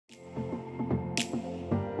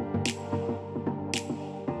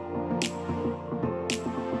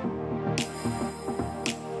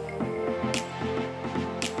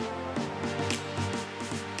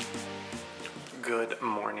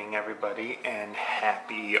and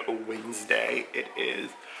happy Wednesday. It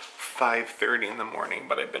is 5:30 in the morning,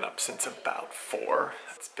 but I've been up since about 4.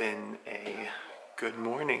 It's been a good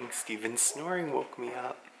morning. Steven's snoring woke me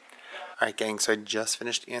up. Alright gang, so I just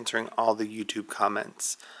finished answering all the YouTube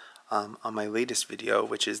comments on my latest video,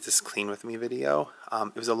 which is this Clean With Me video.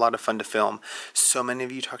 It was a lot of fun to film. So many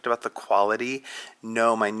of you talked about the quality.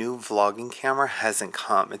 No, my new vlogging camera hasn't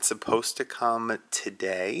come. It's supposed to come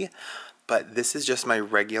today, but this is just my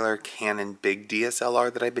regular Canon big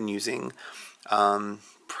DSLR that I've been using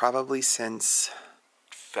probably since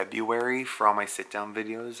February for all my sit-down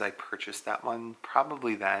videos. I purchased that one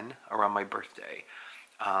probably then, around my birthday.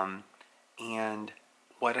 And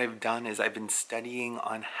what I've done is I've been studying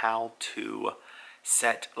on how to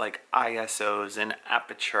set like ISOs and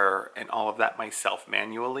aperture and all of that myself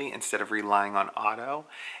manually instead of relying on auto,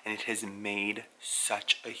 and it has made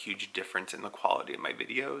such a huge difference in the quality of my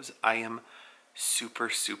videos. I am super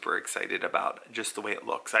excited about just the way it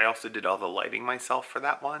looks. I also did all the lighting myself for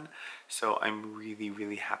that one, so I'm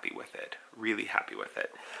really happy with it. Really happy with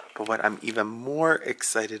it. But what I'm even more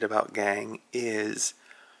excited about, gang, is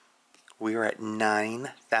we are at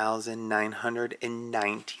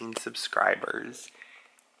 9,919 subscribers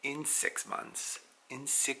in 6 months. In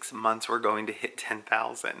 6 months, we're going to hit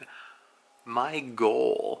 10,000. My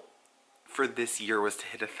goal for this year was to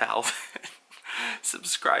hit 1,000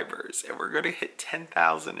 subscribers, and we're going to hit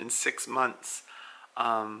 10,000 in 6 months.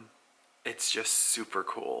 It's just super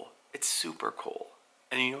cool. It's super cool.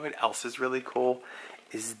 And you know what else is really cool?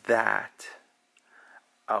 Is that,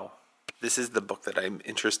 this is the book that I'm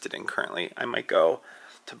interested in currently. I might go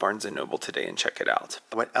to Barnes & Noble today and check it out.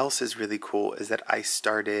 What else is really cool is that I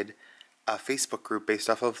started a Facebook group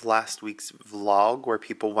based off of last week's vlog where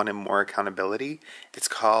people wanted more accountability. It's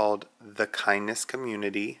called The Kindness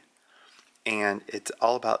Community, and it's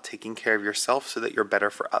all about taking care of yourself so that you're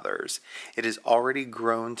better for others. It has already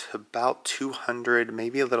grown to about 200,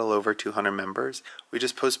 maybe a little over 200 members. We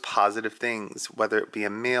just post positive things, whether it be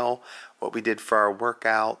a meal, what we did for our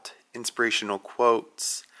workout, inspirational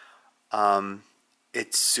quotes.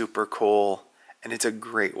 It's super cool, and it's a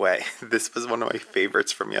great way. This was one of my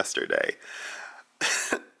favorites from yesterday.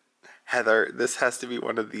 Heather, this has to be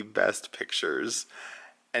one of the best pictures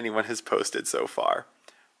anyone has posted so far.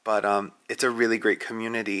 But it's a really great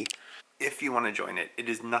community. If you want to join it, it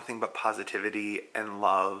is nothing but positivity and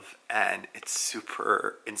love, and it's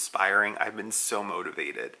super inspiring. I've been so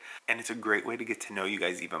motivated, and it's a great way to get to know you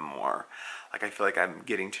guys even more. Like, I feel like I'm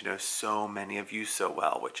getting to know so many of you so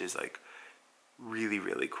well, which is like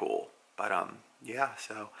really cool. But yeah,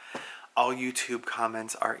 so all YouTube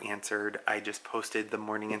comments are answered. I just posted the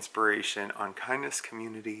morning inspiration on Kindness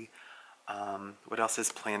Community. What else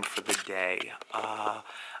is planned for the day?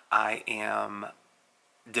 I am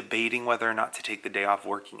debating whether or not to take the day off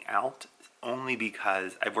working out, only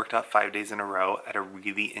because I've worked out 5 days in a row at a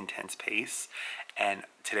really intense pace, and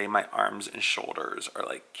today my arms and shoulders are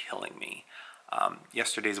like killing me.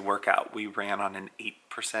 Yesterday's workout, we ran on an 8%,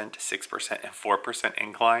 6%, and 4%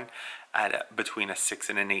 incline at between a 6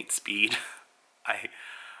 and an 8 speed. I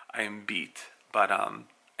am beat, but I'm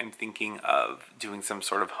thinking of doing some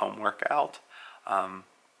sort of home workout,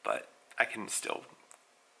 but I can still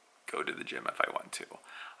go to the gym if I want to.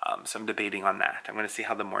 So I'm debating on that. I'm going to see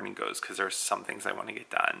how the morning goes because there's some things I want to get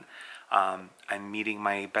done. I'm meeting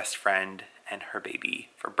my best friend and her baby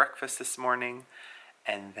for breakfast this morning,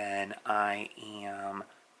 and then I am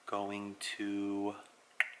going to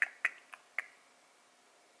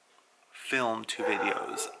film 2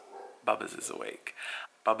 videos. Bubba's is awake.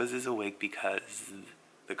 Bubba's is awake because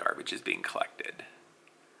the garbage is being collected,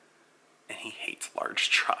 and he hates large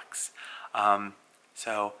trucks.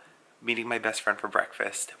 So meeting my best friend for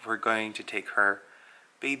breakfast. We're going to take her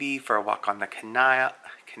baby for a walk on the canal.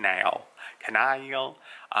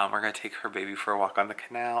 We're going to take her baby for a walk on the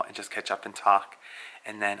canal and just catch up and talk.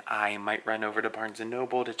 And then I might run over to Barnes &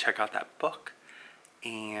 Noble to check out that book.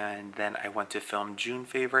 And then I want to film June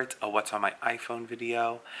favorites, a what's on my iPhone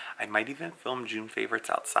video. I might even film June favorites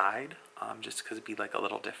outside, just because it'd be like a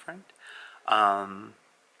little different. And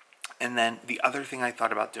then the other thing I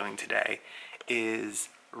thought about doing today is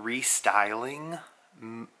restyling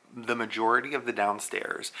the majority of the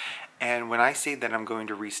downstairs. And when I say that I'm going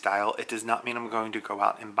to restyle, it does not mean I'm going to go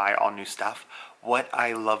out and buy all new stuff. What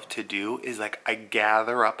I love to do is like I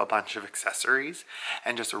gather up a bunch of accessories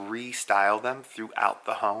and just restyle them throughout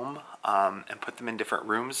the home, and put them in different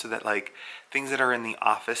rooms so that like things that are in the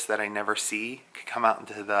office that I never see can come out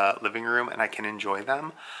into the living room and I can enjoy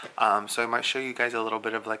them. So I might show you guys a little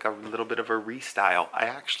bit of a restyle. I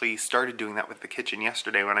actually started doing that with the kitchen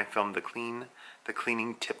yesterday when I filmed the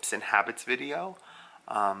cleaning tips and habits video.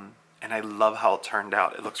 and I love how it turned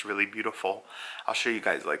out. It looks really beautiful. I'll show you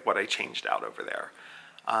guys like what I changed out over there.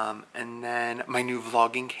 And then my new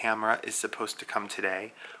vlogging camera is supposed to come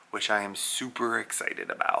today, which I am super excited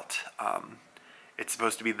about. It's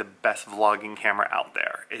supposed to be the best vlogging camera out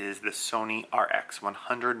there. It is the Sony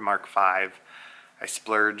RX100 Mark V. I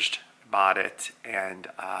splurged, bought it, and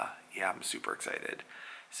yeah, I'm super excited.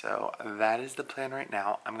 So that is the plan right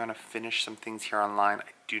now. I'm gonna finish some things here online.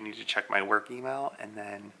 I do need to check my work email, and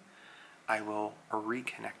then I will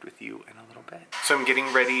reconnect with you in a little bit. So I'm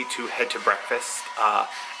getting ready to head to breakfast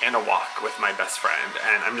and a walk with my best friend.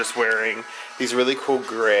 And I'm just wearing these really cool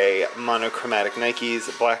gray monochromatic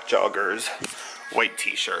Nikes, black joggers, white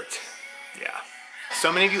t-shirt. Yeah.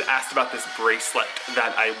 So many of you asked about this bracelet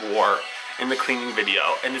that I wore in the cleaning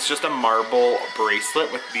video. And it's just a marble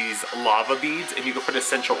bracelet with these lava beads, and you can put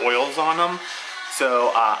essential oils on them.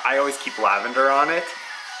 So I always keep lavender on it.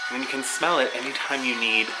 And then you can smell it anytime you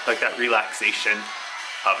need like that relaxation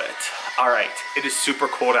of it. All right, it is super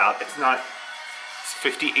cold out. It's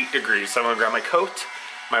 58 degrees. So I'm gonna grab my coat,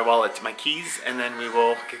 my wallet, my keys, and then we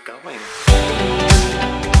will get going.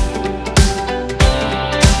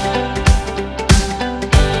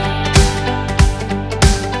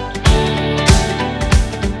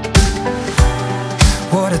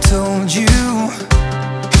 What I told you,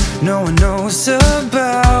 no one knows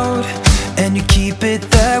about, and you keep it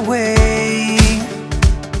that way.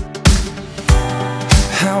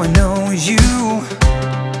 How I know you,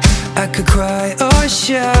 I could cry or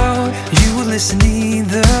shout, you will listen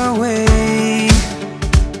either way.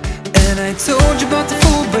 And I told you about the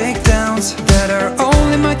full breakdowns that are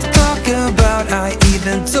only mine to talk about. I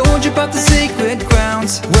even told you about the sacred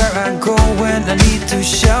grounds where I go when I need to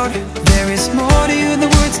shout. There is more to you than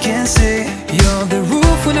words can say. You're the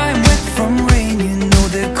roof when I'm wet from rain. You know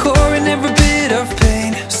the core in every bit of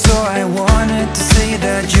pain. So I wanted to say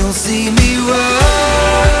that you'll see me rise.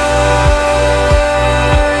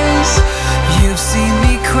 You've seen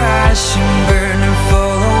me crash and burn and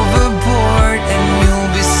fall overboard, and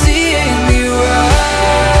you'll be seeing me rise.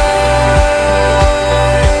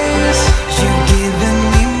 You've given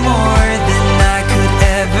me more than I could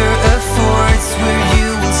ever afford. Swear you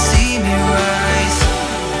will see me rise.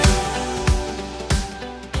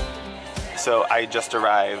 So I just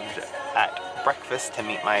arrived at breakfast to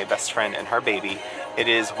meet my best friend and her baby. It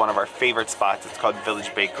is one of our favorite spots. It's called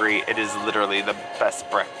Village Bakery. It is literally the best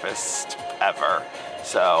breakfast ever.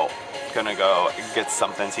 So gonna go get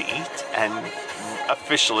something to eat and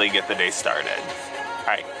officially get the day started. All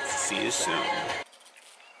right, see you soon.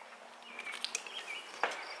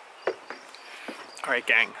 All right,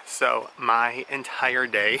 gang, so my entire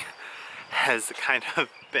day has kind of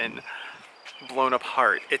been blown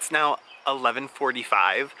apart. It's now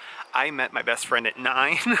 11:45. I met my best friend at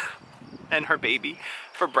 9 and her baby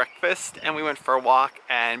for breakfast, and we went for a walk,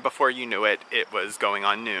 and before you knew it, it was going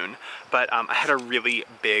on noon. But I had a really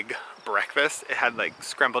big breakfast. It had like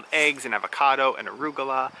scrambled eggs and avocado and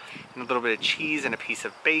arugula and a little bit of cheese and a piece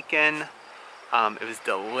of bacon. It was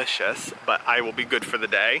delicious, but I will be good for the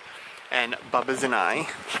day. And Bubba's and I...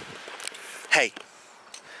 Hey,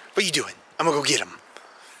 what are you doing? I'm gonna go get him.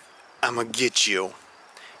 I'm gonna get you.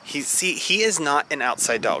 He is not an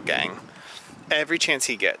outside dog, gang. Every chance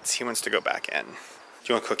he gets, he wants to go back in. Do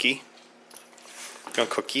you want a cookie? You want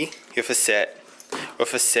a cookie? You have a sit. You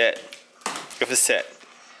have a sit. You have a sit.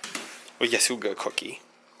 Well, yes, we'll get a cookie.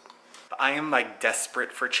 I am like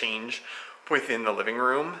desperate for change within the living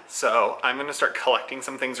room, so I'm gonna start collecting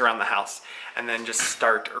some things around the house and then just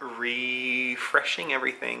start refreshing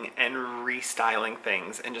everything and restyling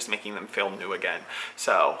things and just making them feel new again.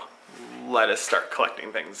 So let us start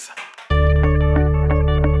collecting things.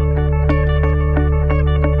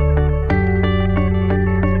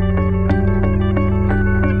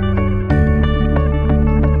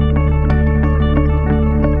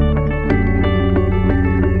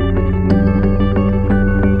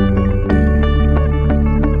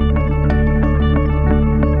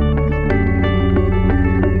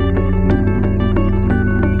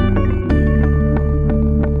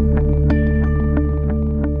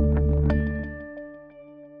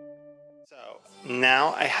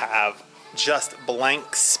 Now I have just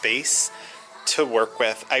blank space to work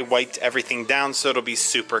with. I wiped everything down so it'll be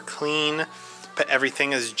super clean, but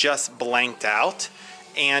everything is just blanked out.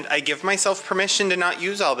 And I give myself permission to not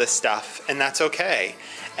use all this stuff, and that's okay.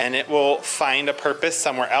 And it will find a purpose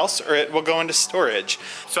somewhere else, or it will go into storage.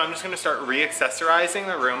 So I'm just gonna start re-accessorizing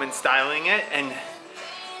the room and styling it and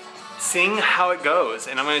seeing how it goes.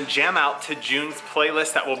 And I'm gonna jam out to June's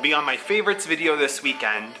playlist that will be on my favorites video this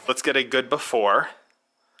weekend. Let's get a good before.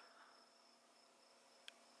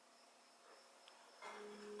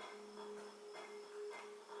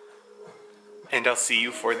 and I'll see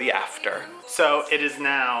you for the after. So it is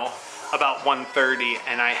now about 1:30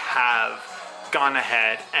 and I have gone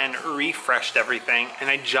ahead and refreshed everything, and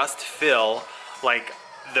I just feel like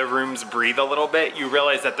the rooms breathe a little bit. You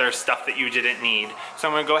realize that there's stuff that you didn't need. So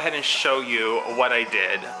I'm gonna go ahead and show you what I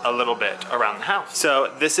did a little bit around the house.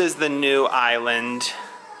 So this is the new island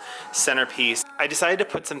centerpiece. I decided to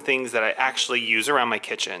put some things that I actually use around my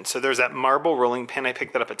kitchen. So there's that marble rolling pin. I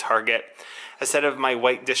picked that up at Target. A set of my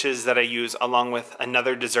white dishes that I use, along with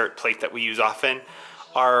another dessert plate that we use often.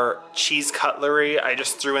 Our cheese cutlery I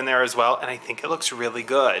just threw in there as well, and I think it looks really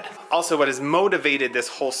good. Also, what has motivated this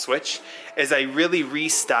whole switch is I really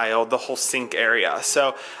restyled the whole sink area.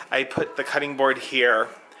 So I put the cutting board here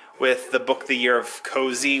with the book The Year of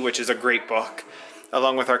Cozy, which is a great book,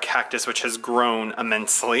 along with our cactus, which has grown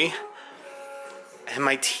immensely. And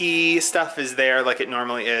my tea stuff is there like it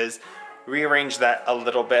normally is. Rearranged that a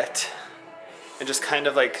little bit and just kind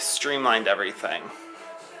of like streamlined everything.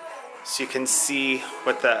 So you can see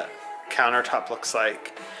what the countertop looks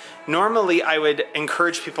like. Normally I would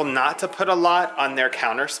encourage people not to put a lot on their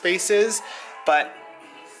counter spaces, but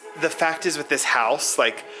the fact is with this house,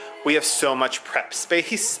 like, we have so much prep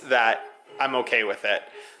space that I'm okay with it.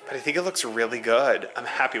 But I think it looks really good. I'm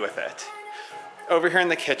happy with it. Over here in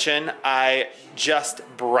the kitchen, I just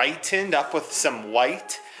brightened up with some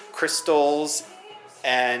white crystals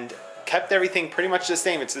and kept everything pretty much the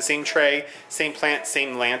same. It's the same tray, same plant,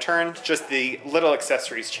 same lantern, just the little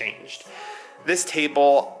accessories changed. This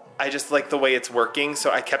table, I just like the way it's working,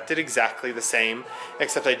 so I kept it exactly the same,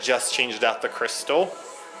 except I just changed out the crystal.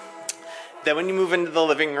 Then when you move into the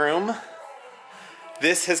living room,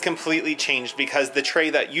 this has completely changed because the tray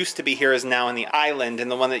that used to be here is now on the island,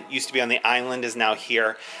 and the one that used to be on the island is now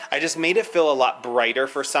here. I just made it feel a lot brighter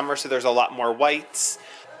for summer, so there's a lot more whites.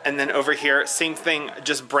 And then over here, same thing,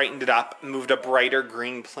 just brightened it up, moved a brighter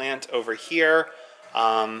green plant over here.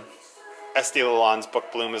 Estee Lauder's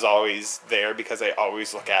Book Bloom is always there because I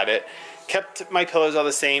always look at it. Kept my pillows all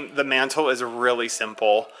the same. The mantle is really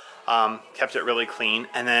simple. Kept it really clean.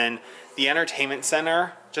 And then the entertainment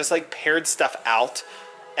center, just like paired stuff out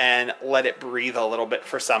and let it breathe a little bit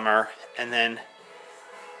for summer. And then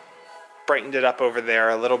brightened it up over there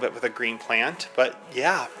a little bit with a green plant. But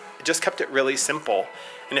yeah, it just kept it really simple.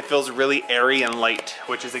 And it feels really airy and light,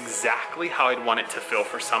 which is exactly how I'd want it to feel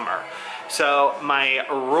for summer. So my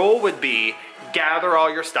rule would be gather all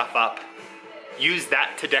your stuff up, use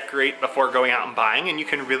that to decorate before going out and buying, and you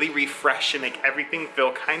can really refresh and make everything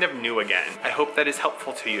feel kind of new again. I hope that is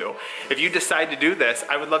helpful to you. If you decide to do this,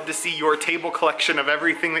 I would love to see your table collection of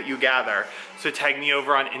everything that you gather. So tag me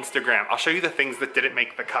over on Instagram. I'll show you the things that didn't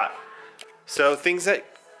make the cut. So things that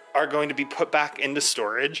are going to be put back into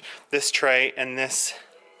storage, this tray and this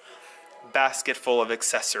basket full of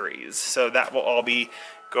accessories. So that will all be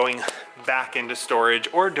going back into storage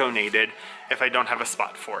or donated if I don't have a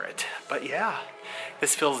spot for it. But yeah,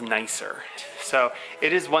 this feels nicer. So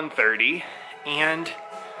it is 1:30 and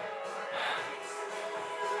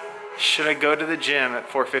should I go to the gym at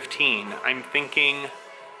 4:15? I'm thinking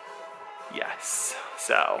yes.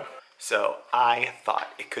 So I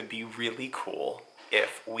thought it could be really cool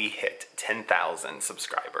if we hit 10,000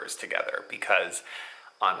 subscribers together, because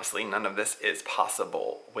honestly, none of this is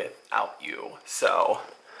possible without you. So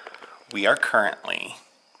we are currently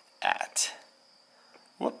at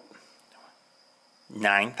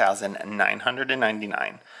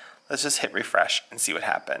 9,999. Let's just hit refresh and see what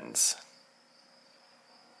happens.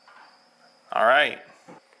 All right.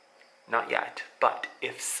 Not yet, but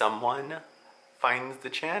if someone finds the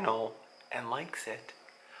channel and likes it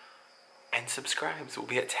and subscribes, we'll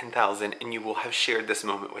be at 10,000 and you will have shared this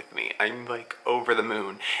moment with me. I'm like over the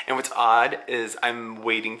moon. And what's odd is I'm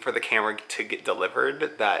waiting for the camera to get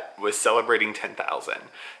delivered that was celebrating 10,000.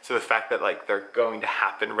 So the fact that like they're going to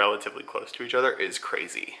happen relatively close to each other is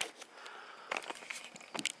crazy.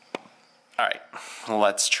 All right,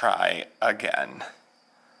 let's try again.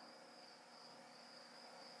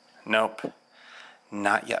 Nope,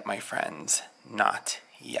 not yet, my friends, not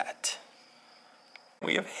yet.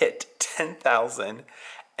 We have hit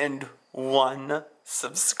 10,001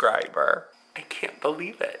 subscriber. I can't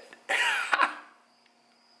believe it.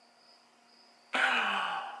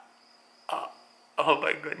 Oh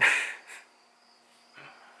my goodness.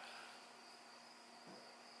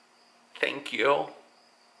 Thank you.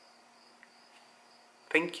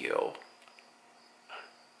 Thank you.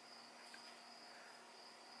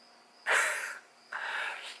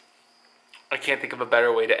 I can't think of a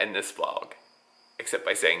better way to end this vlog, except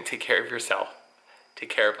by saying take care of yourself, take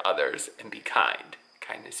care of others, and be kind.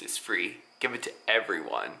 Kindness is free. Give it to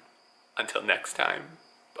everyone. Until next time,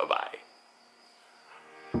 bye-bye.